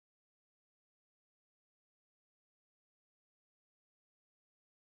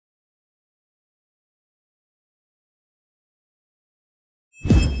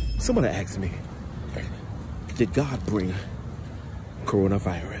Somebody asked me, did God bring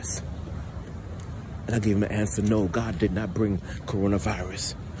coronavirus? And I gave him an answer, no, God did not bring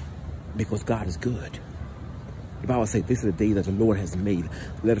coronavirus because God is good. The Bible says this is the day that the Lord has made.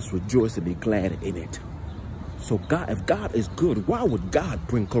 Let us rejoice and be glad in it. So God, if God is good, why would God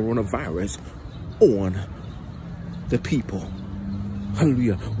bring coronavirus on the people?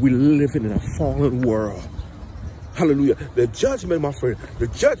 Hallelujah. We're living in a fallen world. Hallelujah. The judgment, my friend, the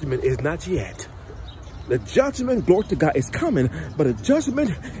judgment is not yet. The judgment, glory to God, is coming, but the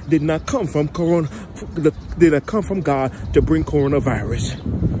judgment did not come from did not come from God to bring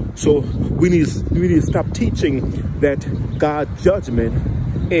coronavirus. So we need to stop teaching that God's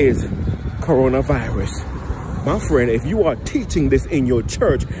judgment is coronavirus. My friend, if you are teaching this in your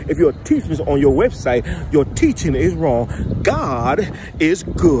church, if you're teaching this on your website, your teaching is wrong. God is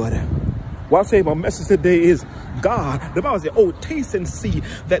good. What I say my message today is God. The Bible says, oh, taste and see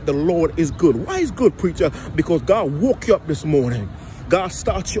that the Lord is good. Why is good, preacher? Because God woke you up this morning. God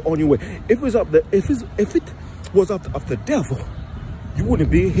starts you on your way. If it was up the devil, you wouldn't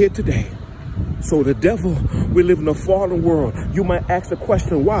be here today. So the devil, we live in a fallen world. You might ask the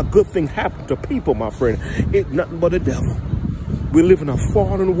question, why good things happen to people, my friend? It's nothing but the devil. We live in a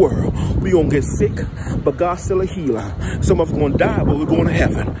fallen world. We're going to get sick, but God's still a healer. Some of us are going to die, but we're going to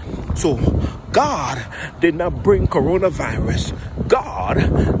heaven. So God did not bring coronavirus.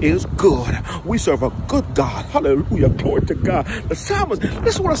 God is good. We serve a good God. Hallelujah. Glory to God. The psalmist,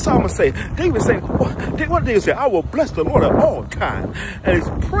 this is what the psalmist say. David said, what did David say? I will bless the Lord at all times, and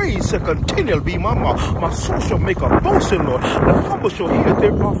his praise shall continually be my mouth. My soul shall make a boast in the Lord. The humble shall hear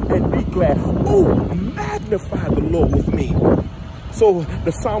thereof and be glad. Oh, magnify the Lord with me. So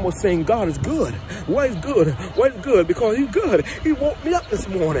the psalm was saying God is good. Why is good? Why is good? Because he's good. He woke me up this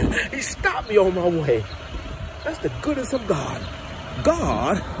morning. He stopped me on my way. That's the goodness of God.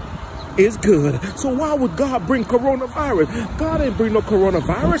 God is good. So why would God bring coronavirus? God didn't bring no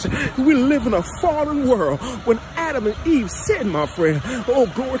coronavirus. We live in a fallen world. When Adam and Eve sinned, my friend, oh,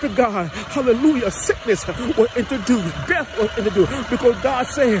 glory to God. Hallelujah. Sickness was introduced. Death was introduced. Because God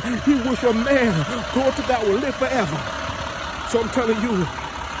said he wish a man, glory to God, will live forever. So I'm telling you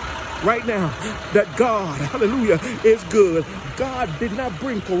right now that God, hallelujah, is good. God did not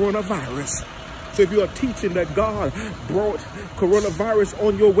bring coronavirus. So if you are teaching that God brought coronavirus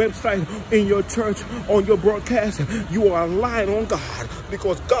on your website, in your church, on your broadcast, you are lying on God,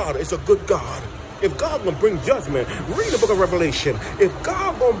 because God is a good God. If God will bring judgment, read the book of Revelation. If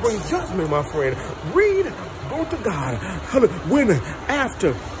God will bring judgment, my friend, read, go to God. When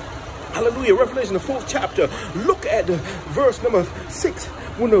after, hallelujah, Revelation, the 4th chapter, look at the verse number 6.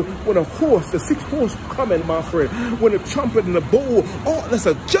 When a horse, the 6th horse coming, my friend, when the trumpet and the bowl, oh, that's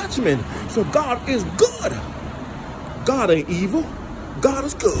a judgment. So God is good. God ain't evil. God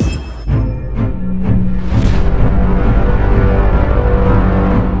is good.